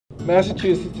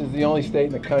Massachusetts is the only state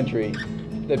in the country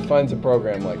that funds a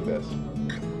program like this.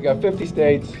 We got 50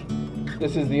 states.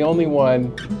 This is the only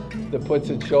one that puts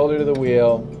its shoulder to the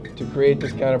wheel to create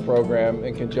this kind of program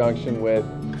in conjunction with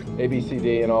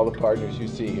ABCD and all the partners you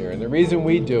see here. And the reason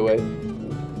we do it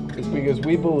is because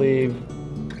we believe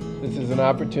this is an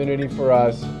opportunity for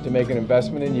us to make an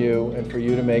investment in you and for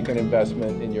you to make an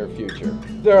investment in your future.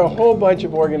 There are a whole bunch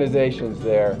of organizations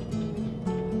there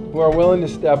who are willing to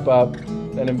step up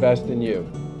and invest in you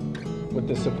with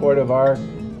the support of our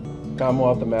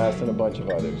Commonwealth of Mass and a bunch of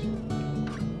others.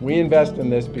 We invest in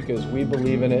this because we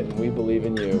believe in it and we believe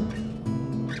in you.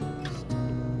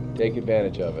 Take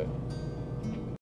advantage of it.